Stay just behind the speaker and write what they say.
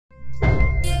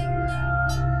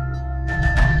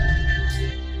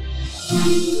In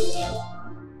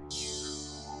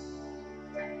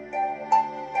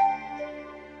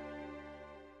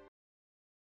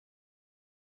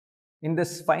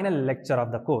this final lecture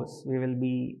of the course, we will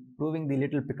be proving the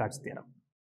Little Picard's theorem.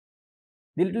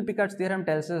 The Little Picard's theorem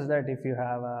tells us that if you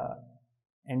have an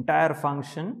entire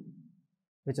function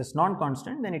which is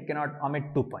non-constant, then it cannot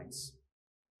omit 2 points.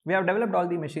 We have developed all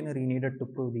the machinery needed to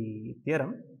prove the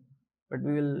theorem, but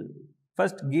we will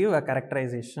first give a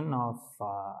characterization of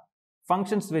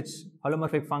functions which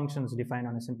holomorphic functions defined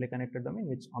on a simply connected domain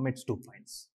which omits 2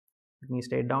 points. Let me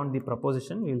state down the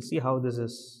proposition. We will see how this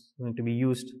is going to be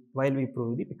used while we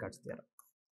prove the Picard's theorem.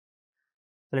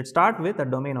 So let's start with a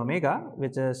domain omega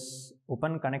which is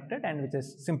open connected and which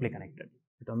is simply connected.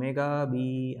 Let omega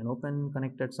be an open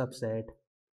connected subset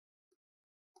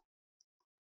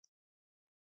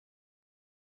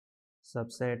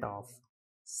of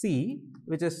C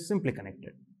which is simply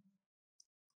connected.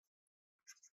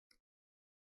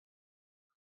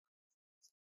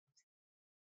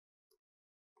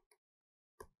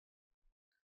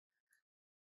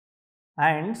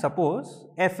 And suppose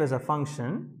f is a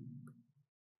function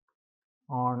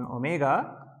on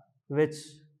omega which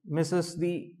misses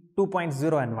the 2 points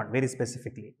 0 and 1 very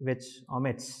specifically, which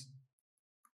omits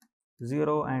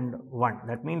 0 and 1.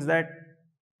 That means that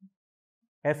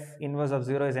f inverse of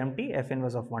 0 is empty, f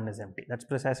inverse of 1 is empty. That's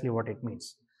precisely what it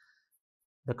means.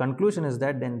 The conclusion is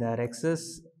that then there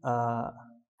exists a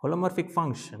holomorphic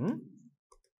function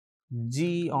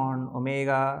g on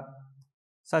omega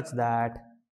such that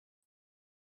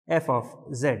f of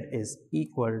z is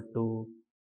equal to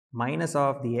minus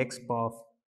of the exp of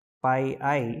pi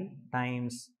I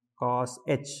times cos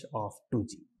h of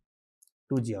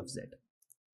 2g of z.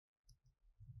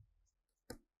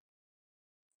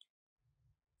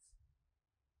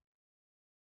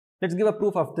 Let's give a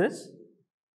proof of this.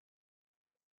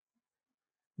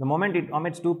 The moment it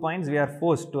omits 2 points, we are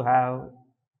forced to have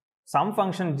some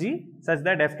function g such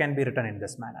that f can be written in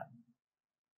this manner.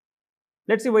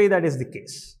 Let's see why that is the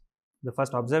case. The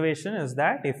first observation is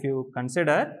that if you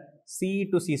consider C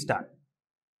to C star,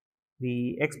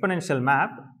 the exponential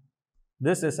map,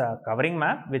 this is a covering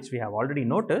map which we have already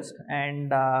noticed,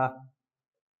 and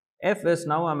f is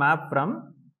now a map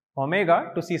from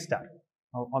omega to C star.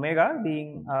 Now, omega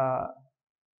being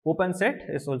open set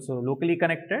is also locally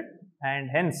connected,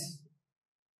 and hence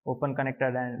open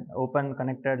connected,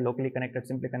 locally connected,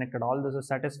 simply connected, all this is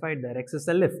satisfied. There exists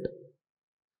a lift.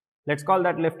 Let's call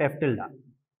that lift f tilde.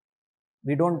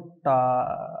 We don't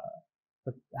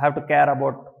have to care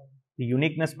about the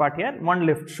uniqueness part here. One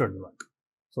lift should work.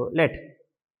 So let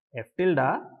f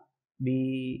tilde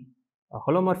be a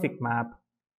holomorphic map,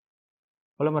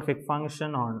 holomorphic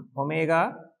function on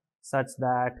omega such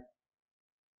that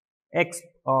x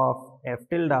of f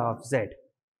tilde of z,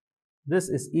 this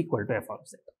is equal to f of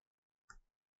z.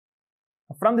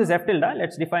 From this f tilde,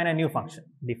 let's define a new function.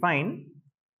 Define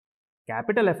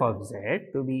capital F of z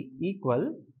to be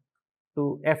equal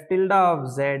to f tilde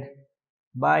of z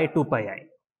by 2 pi I.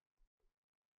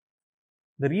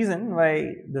 The reason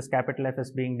why this capital F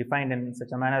is being defined in such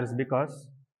a manner is because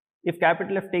if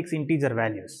capital F takes integer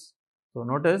values, so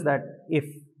notice that if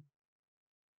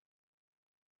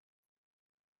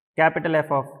capital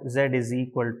F of z is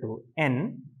equal to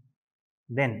n,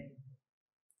 then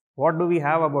what do we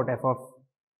have about f of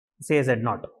say z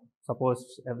naught?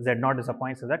 Suppose f z naught is a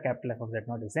point so that capital F of z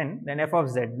naught is n, then f of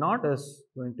z naught is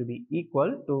going to be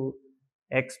equal to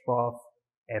exp of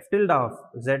f tilde of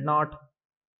z naught,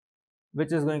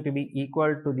 which is going to be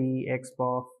equal to the exp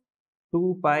of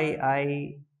 2 pi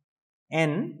I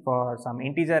n for some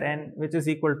integer n, which is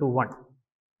equal to 1.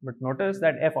 But notice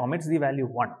that f omits the value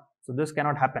 1. So this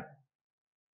cannot happen,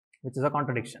 which is a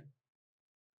contradiction.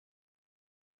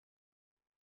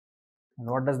 And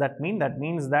what does that mean? That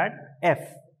means that f,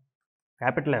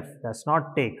 capital F, does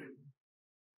not take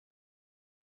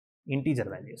integer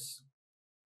values.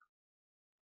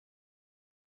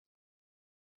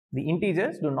 The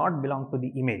integers do not belong to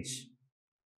the image.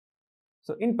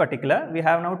 So in particular, we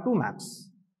have now two maps.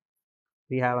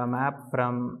 We have a map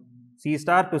from C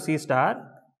star to C star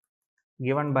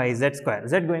given by z square,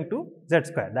 z going to z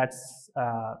square, that's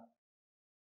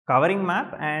covering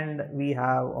map, and we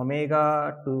have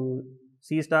omega to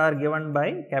C star given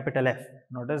by capital F.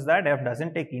 Notice that f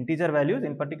doesn't take integer values,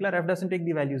 in particular f doesn't take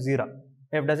the value 0,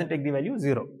 f doesn't take the value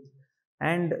 0,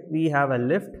 and we have a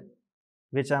lift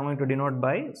which I am going to denote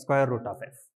by square root of f.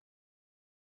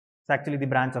 It's actually the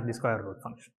branch of the square root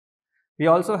function. We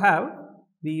also have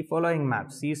the following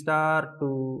map, C star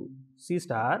to C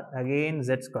star, again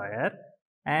z square,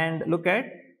 and look at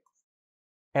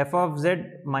f of z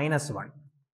minus 1.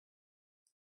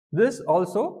 This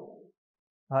also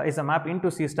is a map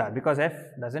into C star, because f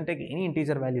doesn't take any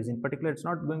integer values. In particular, it's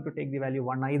not going to take the value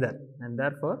 1 either, and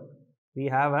therefore we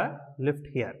have a lift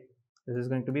here. This is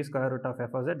going to be square root of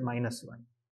f of z minus 1,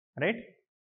 right?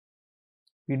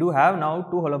 We do have now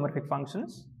two holomorphic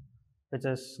functions, which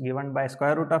is given by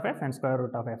square root of f and square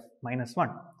root of f minus 1.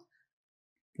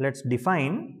 Let's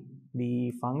define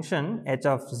the function h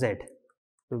of z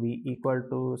to be equal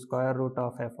to square root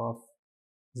of f of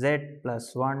z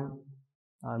plus 1,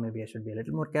 or maybe I should be a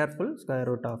little more careful, square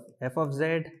root of f of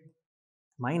z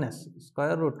minus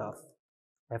square root of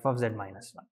f of z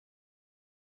minus 1.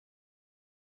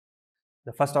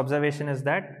 The first observation is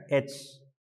that h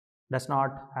does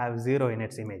not have 0 in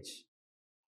its image.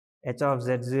 H of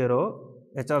z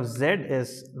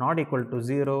is not equal to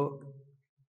 0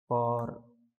 for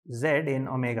z in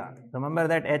omega. Remember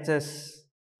that h is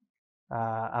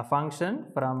a function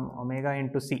from omega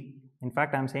into c. In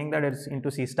fact, I am saying that it's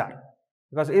into c star,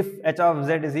 because if h of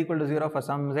z is equal to 0 for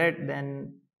some z,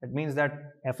 then it means that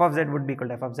f of z would be equal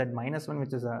to f of z minus 1,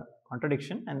 which is a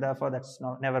contradiction, and therefore that's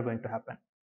never going to happen.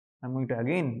 I'm going to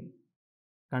again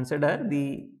consider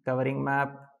the covering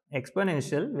map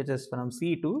exponential, which is from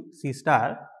C to C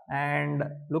star, and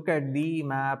look at the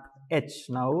map H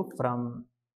now from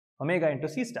omega into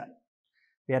C star.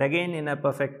 We are again in a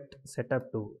perfect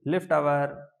setup to lift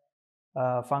our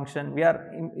function. We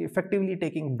are effectively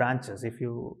taking branches. If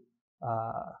you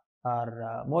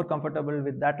are more comfortable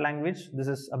with that language, this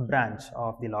is a branch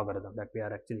of the logarithm that we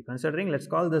are actually considering. Let's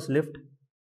call this lift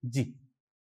G.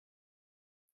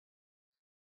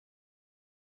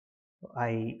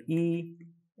 i.e.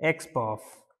 exp of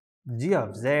g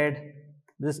of z,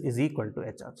 this is equal to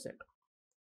h of z.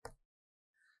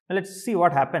 Now let's see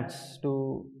what happens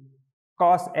to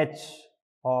cos h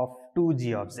of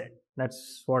 2g of z.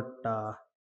 That's what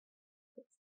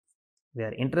we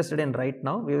are interested in right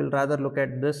now. We will rather look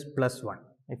at this plus 1.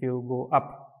 If you go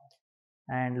up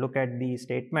and look at the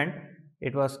statement,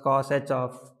 it was cos h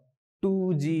of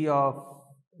 2g of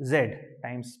z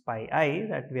times pi I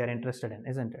that we are interested in,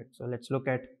 isn't it? So let's look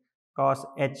at cos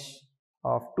h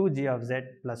of 2g of z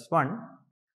plus 1.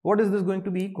 What is this going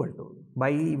to be equal to?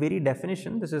 By very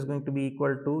definition, this is going to be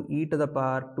equal to e to the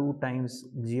power 2 times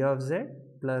g of z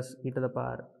plus e to the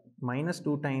power minus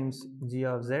 2 times g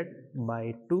of z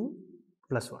by 2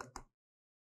 plus 1.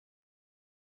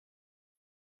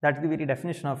 That's the very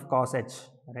definition of cos h,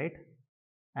 right?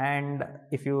 And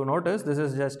if you notice, this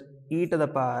is just e to the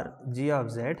power g of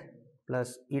z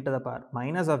plus e to the power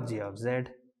minus of g of z,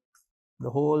 the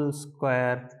whole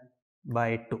square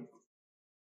by 2.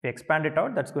 If we expand it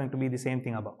out, that's going to be the same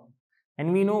thing above.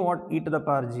 And we know what e to the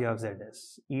power g of z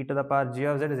is. E to the power g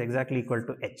of z is exactly equal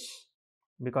to h,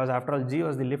 because after all g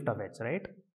was the lift of h, right?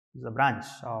 It's a branch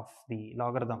of the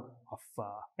logarithm of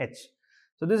h.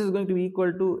 So this is going to be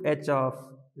equal to h of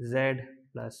z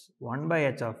plus 1 by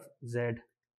h of z,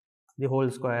 the whole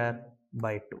square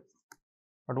by 2.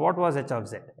 But what was h of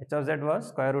z? H of z was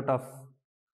square root of,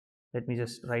 let me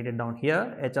just write it down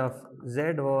here, h of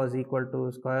z was equal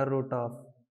to square root of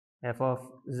f of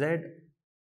z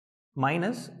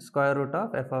minus square root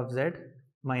of f of z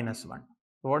minus 1.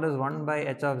 So what is 1 by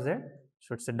h of z?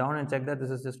 Should sit down and check that.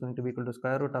 This is just going to be equal to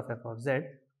square root of f of z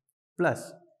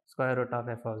plus square root of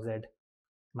f of z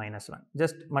minus 1.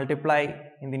 Just multiply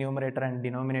in the numerator and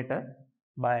denominator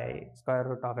by square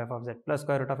root of f of z plus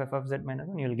square root of f of z minus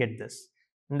 1, you will get this.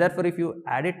 And therefore, if you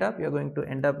add it up, you are going to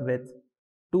end up with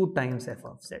 2 times f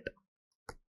of z,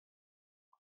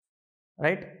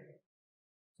 right?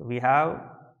 So we have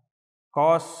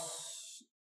cos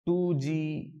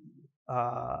 2g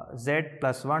z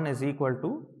plus 1 is equal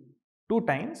to 2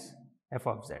 times f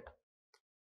of z.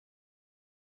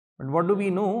 But what do we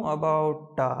know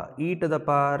about e to the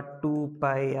power 2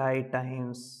 pi I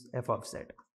times f of z?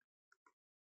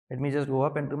 Let me just go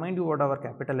up and remind you what our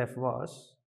capital F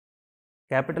was.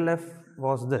 Capital F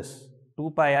was this,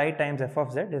 2 pi I times f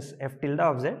of z is f tilde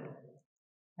of z,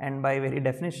 and by very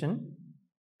definition,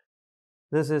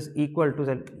 this is equal to,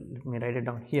 let me write it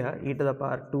down here, e to the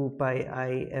power 2 pi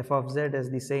I f of z is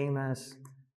the same as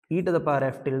e to the power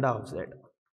f tilde of z,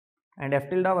 and f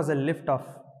tilde was a lift of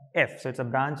f, so it's a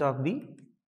branch of the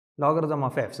logarithm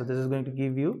of f. So this is going to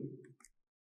give you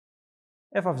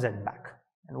f of z back.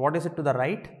 And what is it to the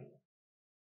right?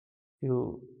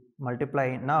 You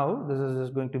multiply now, this is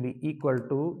just going to be equal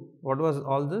to, what was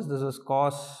all this? This is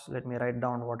cos, let me write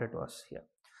down what it was here.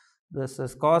 This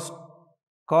is cos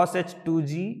h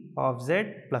 2g of z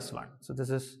plus 1. So this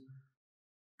is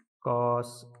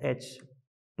cos h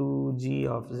 2g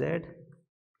of z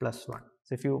plus 1.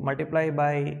 So if you multiply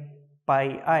by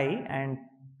pi I and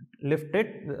lift it,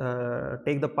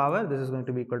 take the power, this is going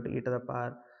to be equal to e to the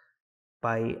power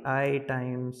pi I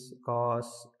times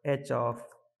cos h of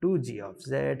 2g of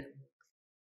z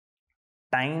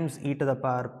times e to the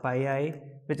power pi I,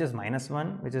 which is minus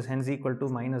 1, which is hence equal to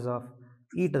minus of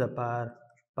e to the power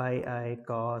pi I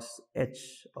cos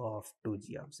h of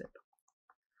 2g of z.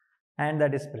 And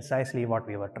that is precisely what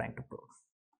we were trying to prove.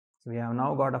 So we have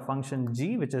now got a function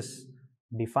g which is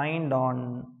defined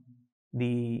on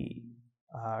the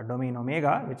domain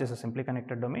omega, which is a simply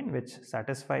connected domain, which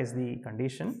satisfies the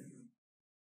condition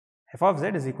f of z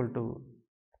is equal to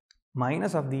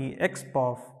minus of the exp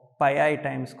of pi I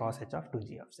times cos h of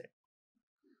 2g of z.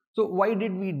 So why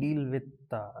did we deal with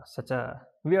such a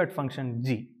weird function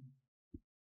g?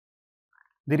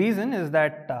 The reason is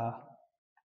that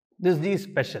this g is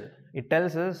special. It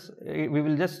tells us, we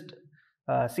will just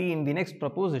see in the next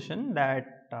proposition that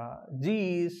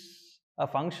g is a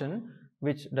function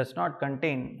which does not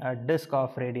contain a disk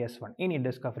of radius 1, any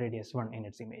disk of radius 1 in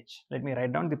its image. Let me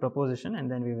write down the proposition and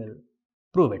then we will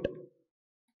prove it.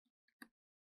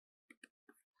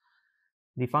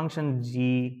 The function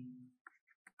g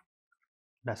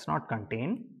does not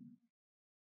contain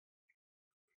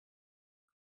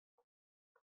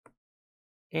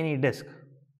any disk,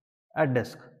 a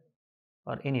disk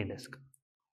or any disk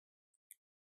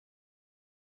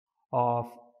of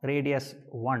radius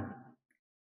 1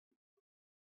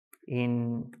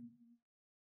 in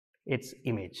its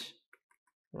image.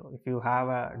 So if you have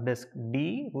a disk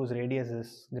D whose radius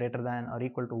is greater than or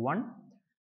equal to 1,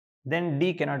 then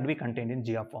D cannot be contained in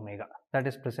G of omega. That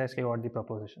is precisely what the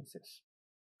proposition says.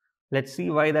 Let's see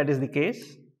why that is the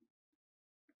case.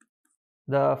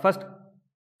 The first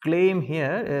claim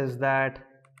here is that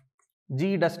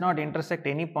G does not intersect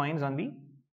any points on the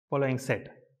following set.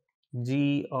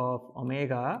 G of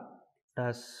omega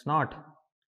does not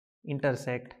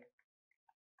intersect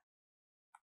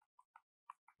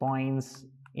points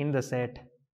in the set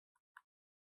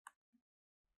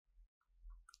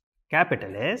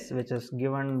capital S, which is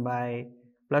given by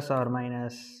plus or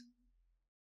minus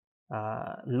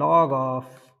log of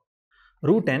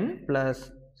root n plus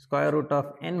square root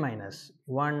of n minus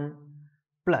 1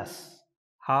 plus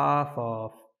half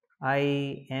of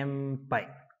I m pi,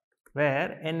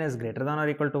 where n is greater than or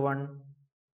equal to 1,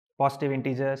 positive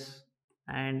integers,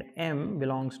 and m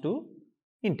belongs to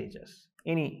integers,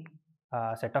 any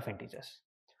set of integers.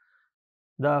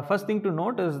 The first thing to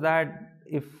note is that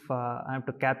if I have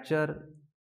to capture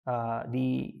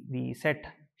the set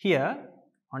here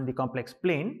on the complex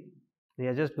plane, they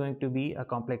are just going to be a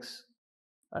complex,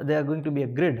 they are going to be a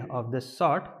grid of this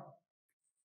sort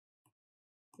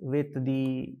with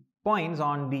the points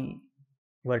on the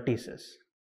vertices.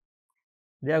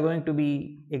 They are going to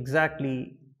be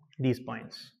exactly these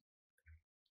points.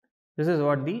 This is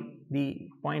what the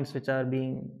points which are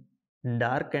being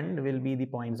darkened will be the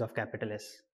points of capital S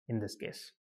in this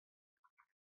case.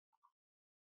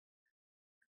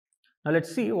 Now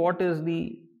let's see what is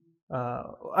the,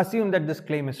 assume that this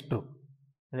claim is true.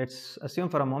 Let's assume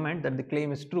for a moment that the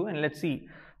claim is true and let's see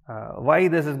why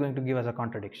this is going to give us a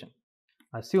contradiction.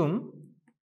 Assume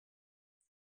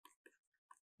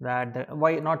that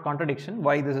why not contradiction,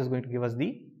 why this is going to give us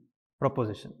the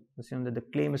proposition. Assume that the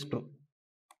claim is true.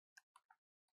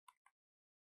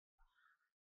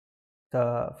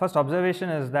 The first observation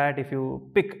is that if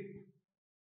you pick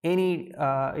any,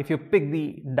 if you pick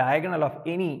the diagonal of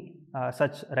any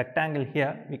such rectangle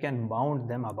here, we can bound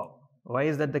them above. Why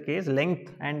is that the case?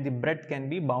 Length and the breadth can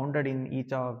be bounded in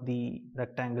each of the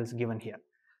rectangles given here.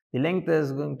 The length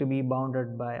is going to be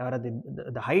bounded by, or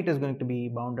the height is going to be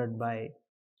bounded by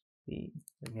the,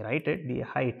 let me write it, the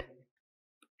height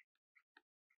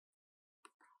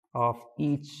of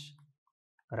each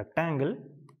rectangle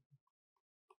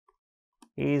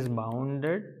is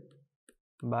bounded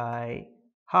by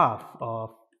half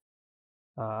of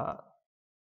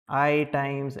I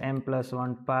times m plus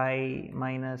 1 pi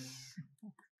minus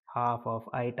half of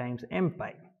I times m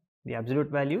pi, the absolute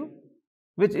value,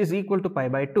 which is equal to pi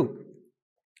by 2,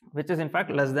 which is in fact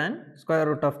less than square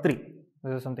root of 3.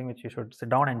 This is something which you should sit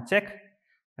down and check.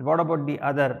 And what about the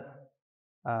other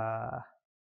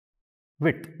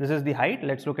width? This is the height.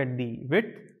 Let's look at the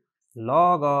width.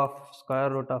 Log of square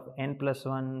root of n plus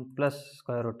 1 plus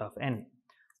square root of n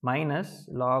minus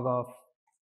log of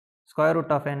square root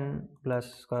of n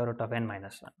plus square root of n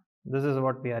minus 1. This is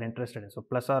what we are interested in. So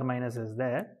plus or minus is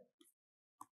there,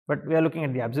 but we are looking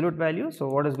at the absolute value. So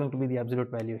what is going to be the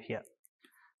absolute value here?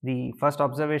 The first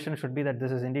observation should be that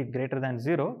this is indeed greater than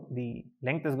 0. The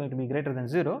length is going to be greater than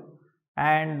 0,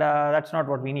 and that's not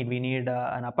what we need. We need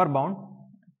an upper bound.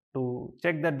 To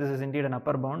check that this is indeed an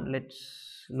upper bound,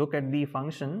 let's look at the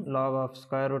function log of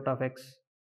square root of x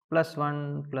plus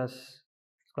 1 plus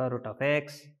square root of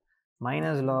x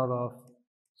minus log of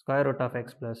square root of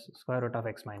x plus square root of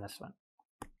x minus 1.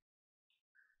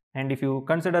 And if you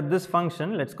consider this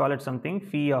function, let's call it something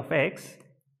phi of x,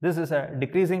 this is a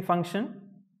decreasing function.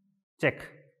 Check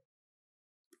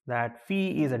that phi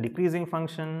is a decreasing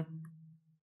function.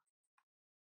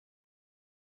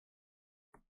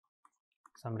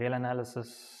 Some real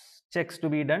analysis checks to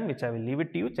be done, which I will leave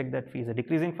it to you. Check that phi is a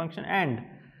decreasing function and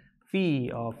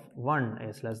phi of 1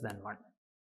 is less than 1.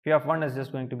 Phi of 1 is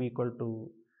just going to be equal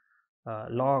to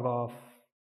log of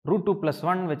root 2 plus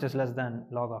 1, which is less than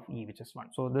log of e, which is 1.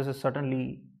 So this is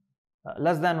certainly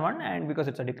less than 1, and because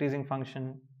it's a decreasing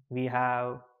function, we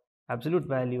have absolute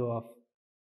value of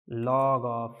log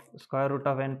of square root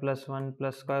of n plus 1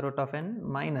 plus square root of n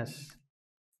minus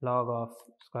log of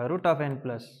square root of n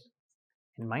plus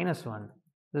n minus 1.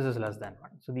 This is less than 1.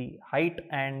 So the height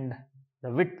and the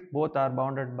width both are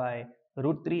bounded by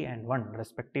root 3 and 1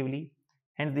 respectively.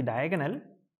 Hence the diagonal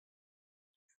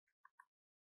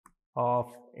of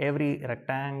every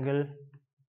rectangle,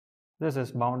 this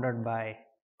is bounded by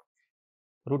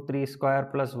root 3 square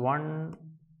plus 1,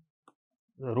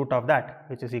 the root of that,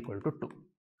 which is equal to 2.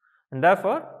 And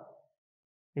therefore,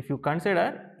 if you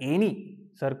consider any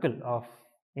circle of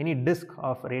any disk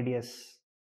of radius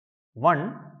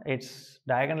 1, its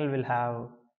diagonal will have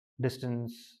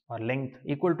distance or length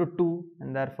equal to 2,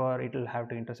 and therefore it will have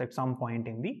to intersect some point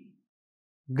in the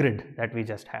grid that we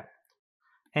just have.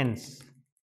 Hence,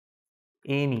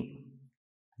 any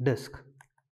disk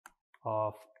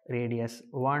of radius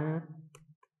 1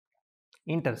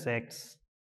 intersects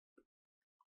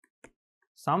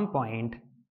some point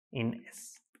in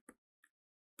S.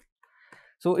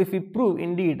 So if we prove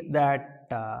indeed that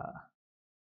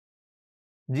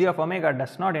g of omega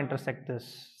does not intersect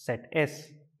this set S,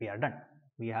 we are done.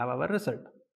 We have our result.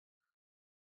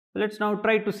 So let's now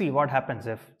try to see what happens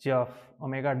if g of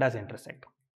omega does intersect.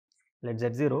 Let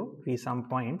z0 be some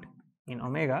point in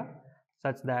omega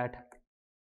such that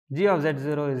g of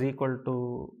z0 is equal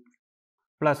to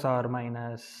plus or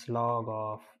minus log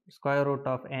of square root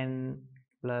of n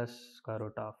plus square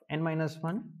root of n minus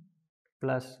 1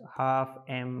 plus half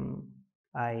m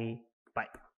I pi.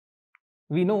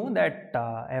 We know that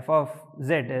f of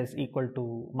z is equal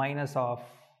to minus of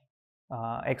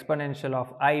exponential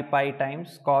of I pi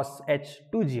times cos h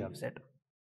 2g of z.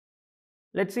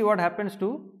 Let's see what happens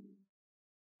to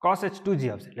cos h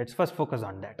 2g of z. Let's first focus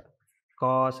on that.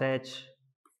 Cos h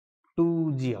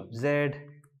 2g of z,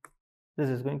 this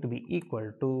is going to be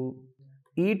equal to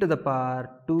e to the power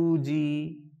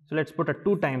 2g. So let's put a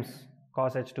 2 times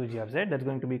cos h 2g of z, that's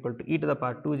going to be equal to e to the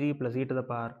power 2g plus e to the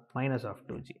power minus of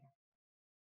 2g,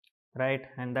 right?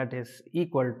 And that is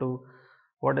equal to,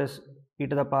 what is e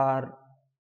to the power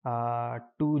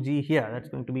 2g here? That's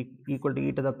going to be equal to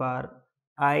e to the power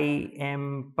I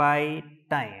m pi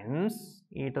times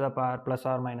e to the power plus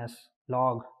or minus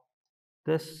log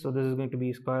this. So this is going to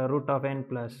be square root of n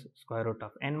plus square root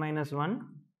of n minus 1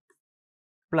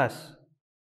 plus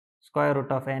square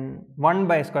root of n 1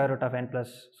 by square root of n plus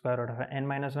square root of n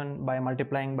minus 1 by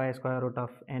multiplying by square root of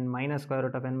n minus square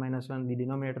root of n minus 1. The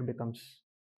denominator becomes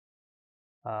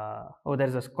there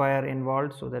is a square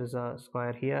involved, so there is a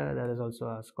square here, there is also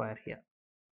a square here.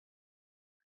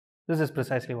 This is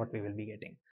precisely what we will be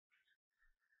getting,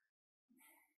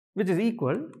 which is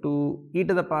equal to e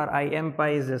to the power I m pi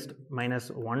is just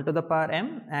minus 1 to the power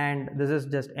m, and this is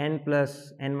just n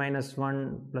plus n minus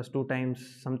 1 plus 2 times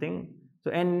something.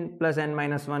 So n plus n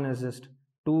minus 1 is just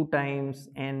 2 times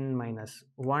n minus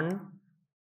 1,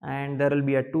 and there will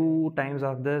be a 2 times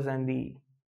of this, and the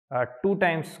 2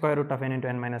 times square root of n into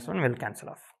n minus 1 will cancel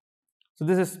off. So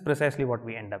this is precisely what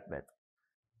we end up with.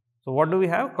 So what do we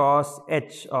have? Cos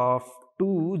h of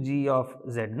 2g of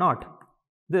z naught.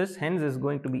 This hence is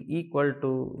going to be equal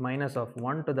to minus of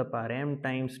 1 to the power m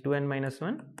times 2n minus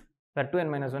 1, where 2n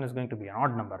minus 1 is going to be an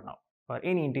odd number now. For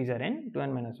any integer n,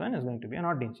 2n minus 1 is going to be an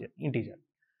odd integer.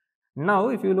 Now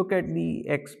if you look at the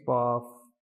x of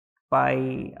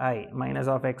pi I minus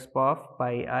of x of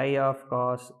pi I of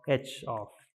cos h of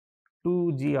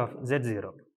 2g of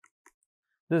z0,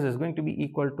 this is going to be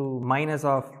equal to minus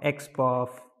of x of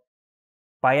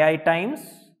pi I times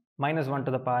minus 1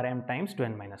 to the power m times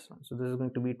 2n minus 1. So this is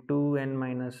going to be 2n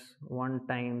minus 1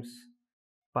 times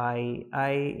pi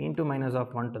I into minus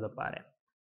of 1 to the power m.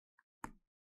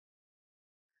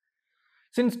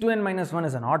 Since 2n minus 1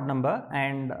 is an odd number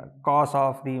and cos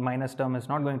of the minus term is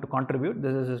not going to contribute,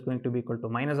 this is going to be equal to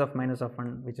minus of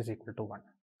 1, which is equal to 1.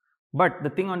 But the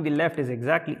thing on the left is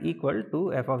exactly equal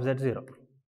to f of z0.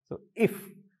 So if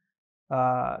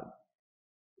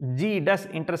g does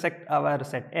intersect our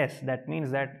set S, that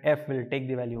means that f will take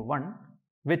the value 1,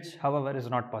 which however is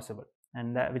not possible,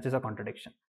 and which is a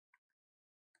contradiction.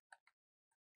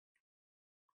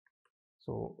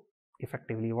 So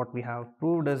effectively what we have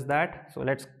proved is that, so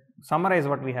let's summarize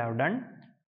what we have done.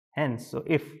 Hence, so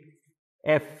if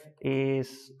f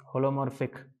is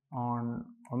holomorphic on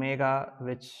omega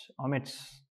which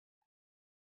omits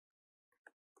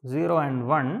 0 and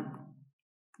 1,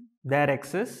 there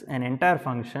exists an entire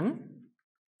function,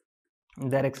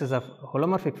 there exists a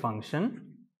holomorphic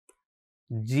function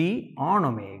g on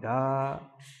omega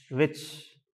which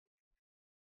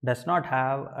does not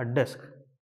have a disk,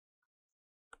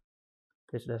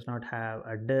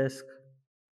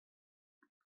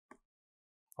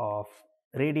 of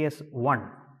radius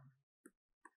 1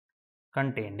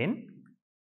 contained in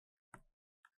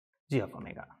g of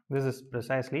omega. This is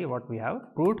precisely what we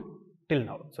have proved till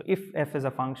now. So if f is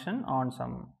a function on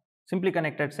some simply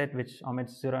connected set which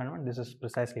omits 0 and 1, this is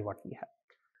precisely what we have.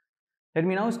 Let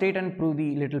me now state and prove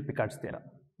the Little Picard's theorem.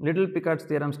 Little Picard's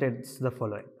theorem states the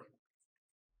following.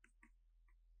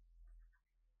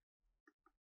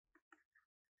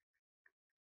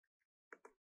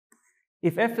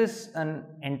 If f is an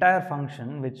entire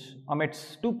function which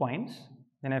omits 2 points,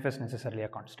 then f is necessarily a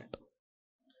constant.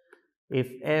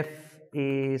 If f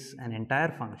is an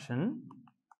entire function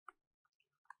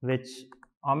which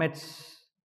omits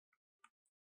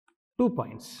 2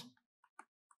 points,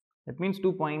 that means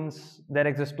 2 points, there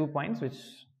exist 2 points which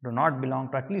do not belong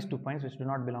to, at least 2 points which do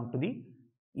not belong to the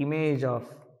image of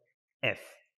f,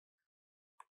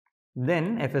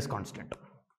 then f is constant,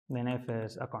 then f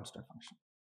is a constant function.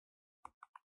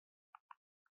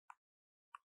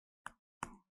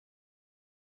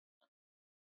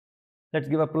 Let's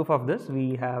give a proof of this.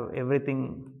 We have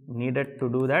everything needed to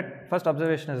do that. First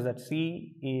observation is that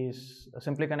C is a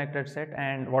simply connected set,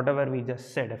 and whatever we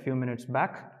just said a few minutes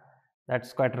back,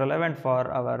 that's quite relevant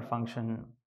for our function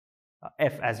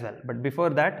f as well. But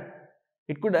before that,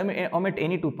 it could omit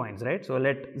any 2 points, right? So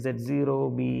let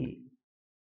z0 be,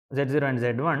 z0 and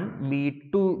z1 be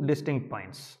 2 distinct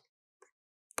points.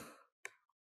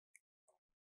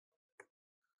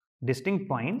 Distinct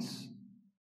points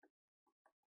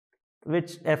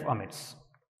which f omits.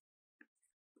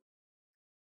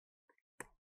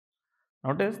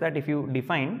 Notice that if you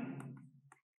define,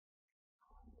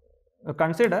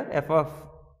 consider f of,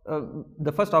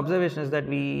 the first observation is that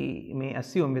we may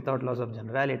assume without loss of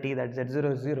generality that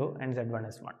z0 is 0 and z1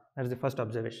 is 1. That is the first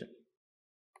observation.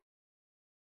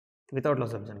 Without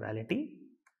loss of generality,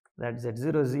 that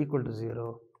z0 is equal to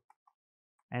 0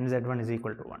 and z1 is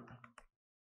equal to 1.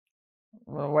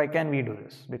 Why can we do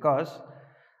this? Because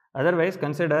otherwise,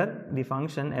 consider the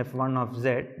function f1 of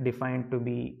z defined to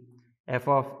be f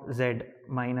of z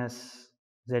minus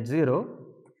z0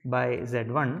 by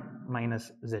z1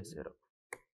 minus z0.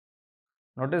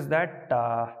 Notice that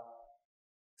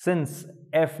since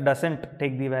f does not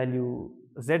take the value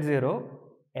z0,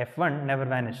 f1 never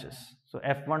vanishes. So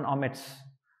f1 omits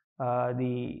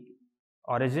the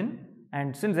origin,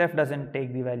 and since f does not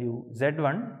take the value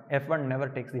z1, f1 never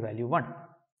takes the value 1,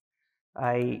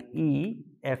 i.e.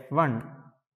 f1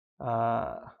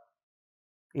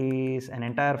 is an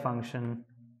entire function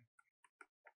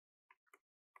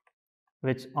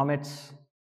which omits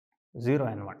 0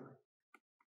 and 1.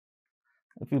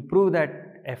 If you prove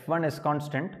that f1 is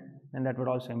constant, then that would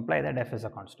also imply that f is a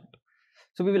constant.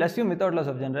 So we will assume without loss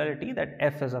of generality that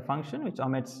f is a function which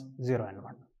omits 0 and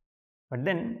 1. But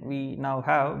then we now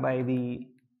have, by the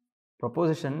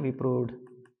proposition we proved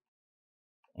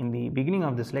in the beginning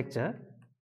of this lecture,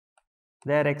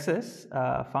 there exists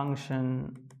a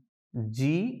function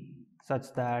g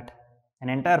such that an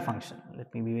entire function,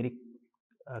 let me be very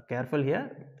careful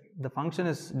here, the function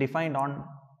is defined on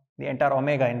the entire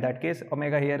omega. In that case,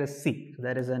 omega here is c. So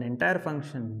there is an entire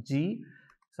function g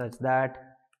such that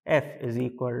f is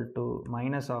equal to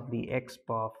minus of the exp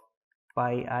of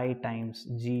pi I times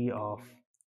g of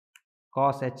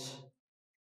cos h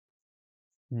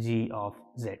g of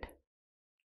z,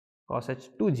 cos h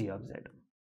 2g of z.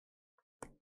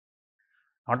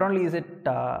 Not only is it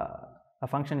a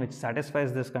function which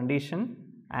satisfies this condition,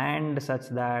 and such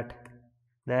that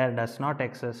there does not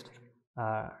exist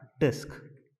a disk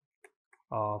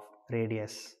of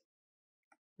radius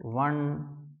 1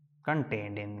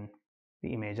 contained in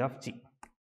the image of G.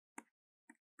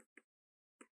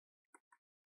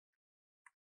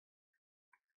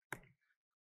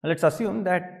 Let's assume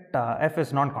that f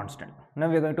is non-constant. Now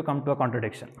we are going to come to a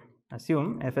contradiction.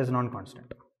 Assume f is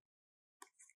non-constant.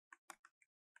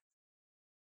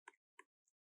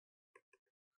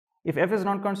 If f is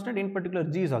non-constant, in particular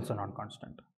g is also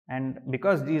non-constant, and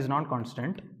because g is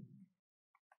non-constant,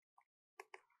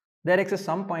 there exists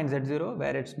some point z0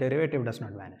 where its derivative does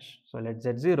not vanish. So, let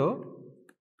z0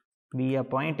 be a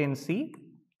point in C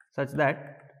such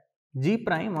that g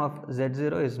prime of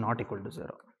z0 is not equal to 0.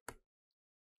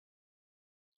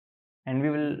 And we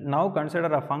will now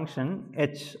consider a function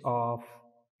h of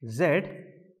z,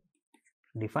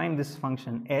 define this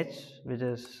function h, which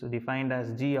is defined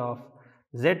as g of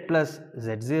z plus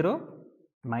z0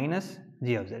 minus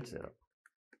g of z0.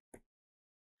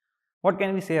 What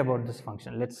can we say about this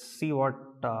function? Let us see what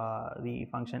the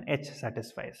function h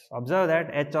satisfies. Observe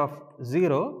that h of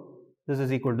 0, this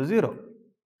is equal to 0,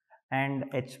 and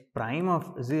h prime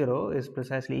of 0 is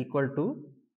precisely equal to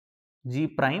g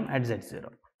prime at z0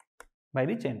 by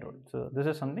the chain rule. So, this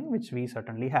is something which we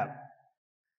certainly have.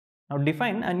 Now,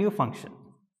 define a new function.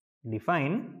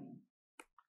 Define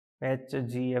h,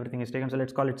 g, everything is taken. So, let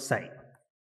us call it psi.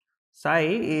 Psi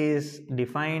is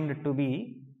defined to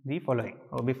be the following.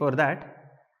 Before that,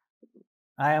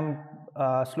 I am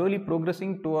slowly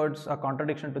progressing towards a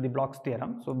contradiction to the Bloch's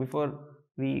theorem. So, before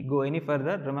we go any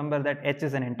further, remember that h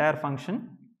is an entire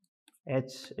function.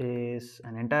 H is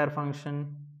an entire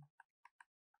function,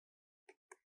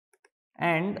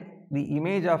 and the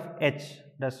image of h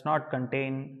does not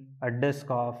contain a disk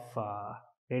of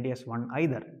radius 1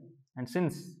 either. And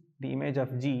since the image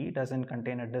of g does not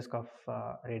contain a disk of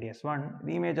radius 1,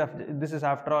 the image of this is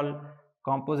after all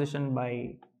composition by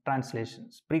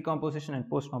translations, pre-composition and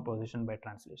post-composition by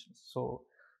translations. So,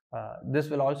 this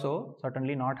will also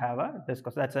certainly not have a disk.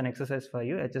 So, that is an exercise for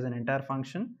you. H is an entire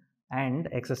function, and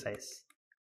exercise.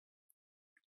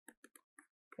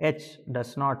 H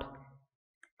does not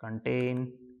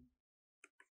contain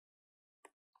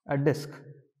a disk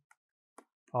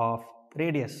of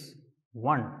radius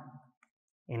 1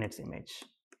 in its image,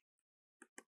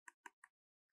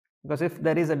 because if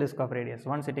there is a disk of radius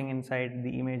 1 sitting inside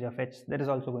the image of h, there is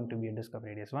also going to be a disk of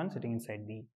radius 1 sitting inside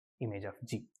the image of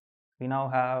g. We now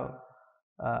have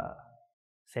a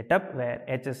setup where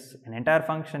h is an entire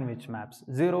function which maps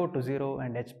 0 to 0,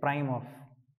 and h prime of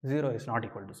 0 is not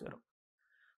equal to 0.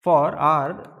 For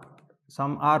r,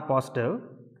 some r positive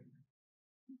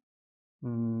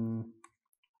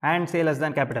and say less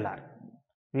than capital R,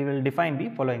 we will define the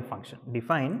following function.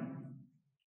 Define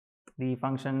the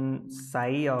function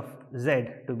psi of z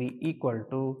to be equal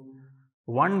to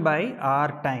 1 by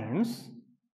r times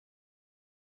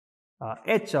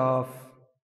h of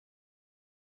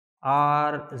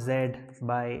r z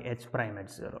by h prime at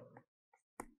 0.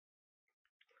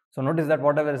 So, notice that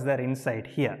whatever is there inside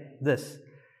here, this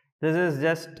is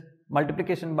just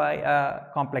multiplication by a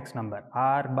complex number,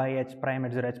 r by h prime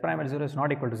at 0. H prime at 0 is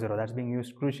not equal to 0, that is being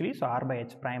used crucially. So, r by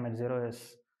h prime at 0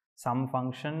 is some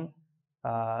function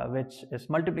which is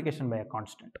multiplication by a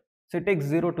constant. So, it takes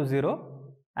 0 to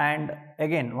 0, and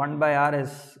again 1 by r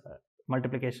is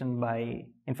multiplication by,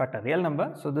 in fact, a real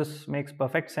number. So, this makes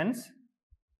perfect sense.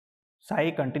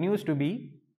 Psi continues to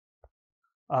be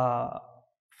a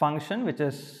function which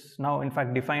is now in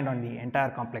fact defined on the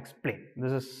entire complex plane.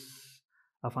 This is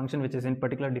a function which is in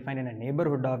particular defined in a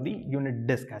neighborhood of the unit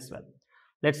disk as well.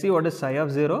 Let us see what is psi of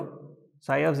 0.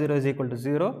 Psi of 0 is equal to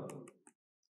 0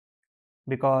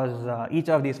 because each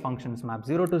of these functions map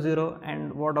 0 to 0.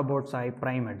 And what about psi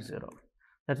prime at 0?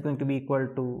 That is going to be equal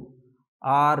to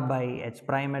r by h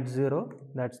prime at 0.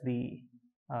 That is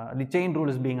the chain rule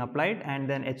is being applied, and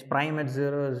then h prime at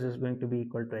 0 is just going to be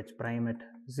equal to h prime at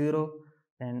 0,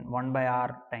 then 1 by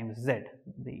r times z.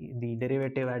 The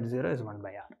derivative at 0 is 1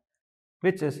 by r,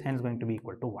 which is hence going to be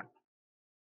equal to 1.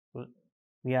 So,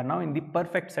 we are now in the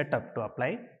perfect setup to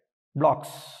apply Bloch's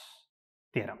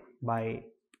theorem. By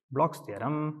Bloch's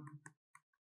theorem,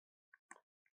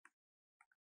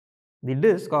 the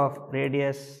disk of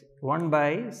radius 1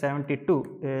 by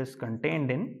 72 is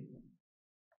contained in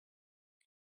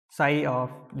psi of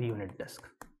the unit disk.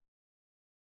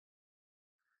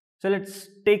 So, let us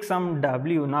take some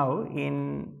w now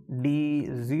in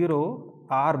d0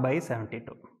 r by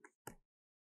 72.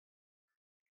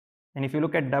 And if you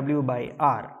look at w by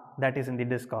r, that is in the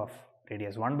disk of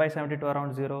radius 1 by 72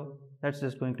 around 0, that is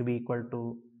just going to be equal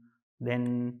to,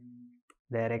 then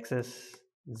there exists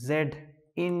z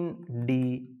in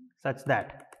d such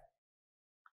that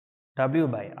w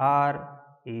by r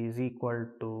is equal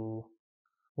to,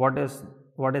 what is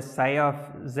psi of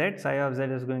z? Psi of z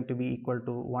is going to be equal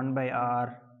to 1 by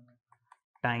r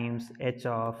times h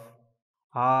of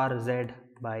r z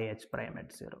by h prime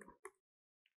at 0,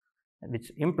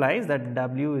 which implies that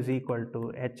w is equal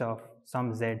to h of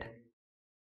some z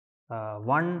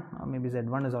 1, or maybe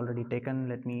z1 is already taken.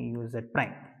 Let me use z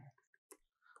prime,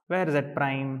 where z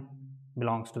prime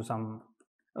belongs to some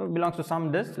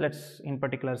disk. Let us in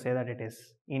particular say that it is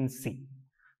in C.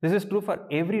 This is true for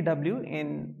every w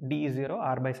in d0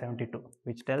 r by 72,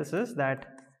 which tells us that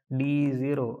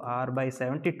d0 r by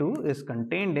 72 is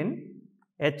contained in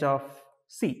h of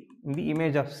c, in the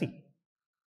image of c.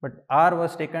 But r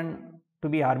was taken to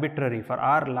be arbitrary. For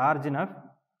r large enough,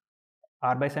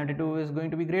 r by 72 is going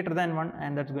to be greater than 1,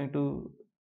 and that's going to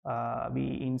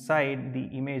be inside the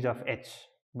image of h.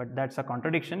 But that's a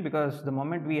contradiction, because the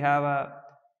moment we have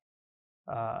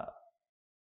a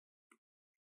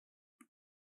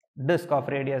disk of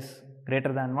radius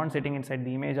greater than 1 sitting inside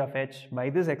the image of h, by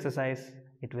this exercise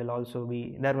it will also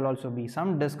be, there will also be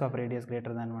some disk of radius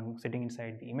greater than 1 sitting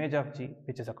inside the image of g,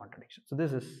 which is a contradiction. So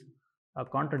this is a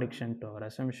contradiction to our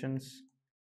assumptions,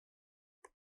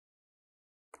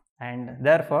 and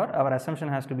therefore our assumption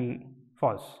has to be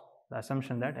false. The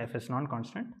assumption that f is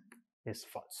non-constant is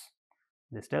false.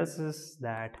 This tells us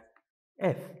that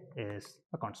f is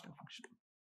a constant function.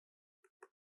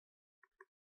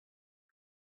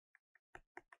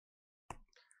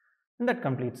 And that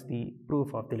completes the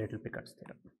proof of the Little Picard's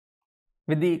theorem.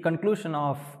 With the conclusion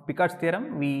of Picard's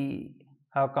theorem, we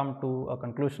have come to a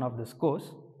conclusion of this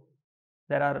course.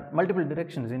 There are multiple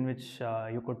directions in which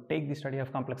you could take the study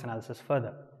of complex analysis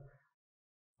further.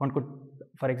 One could,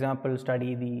 for example,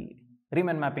 study the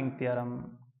Riemann mapping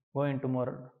theorem, go into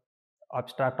more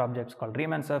abstract objects called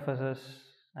Riemann surfaces,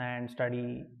 and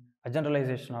study a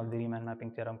generalization of the Riemann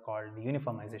mapping theorem called the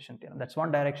uniformization theorem. That's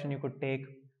one direction you could take.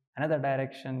 Another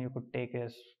direction you could take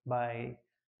is by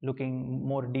looking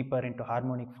more deeper into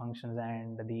harmonic functions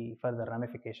and the further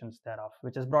ramifications thereof,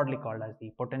 which is broadly called as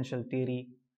the potential theory.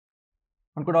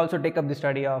 One could also take up the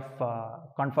study of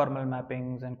conformal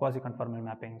mappings and quasi-conformal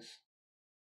mappings,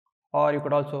 or you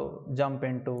could also jump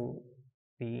into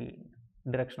the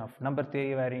direction of number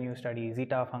theory, wherein you study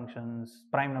zeta functions,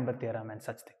 prime number theorem, and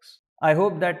such things. I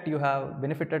hope that you have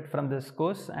benefited from this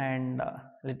course, and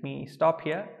let me stop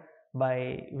here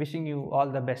by wishing you all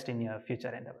the best in your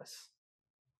future endeavors.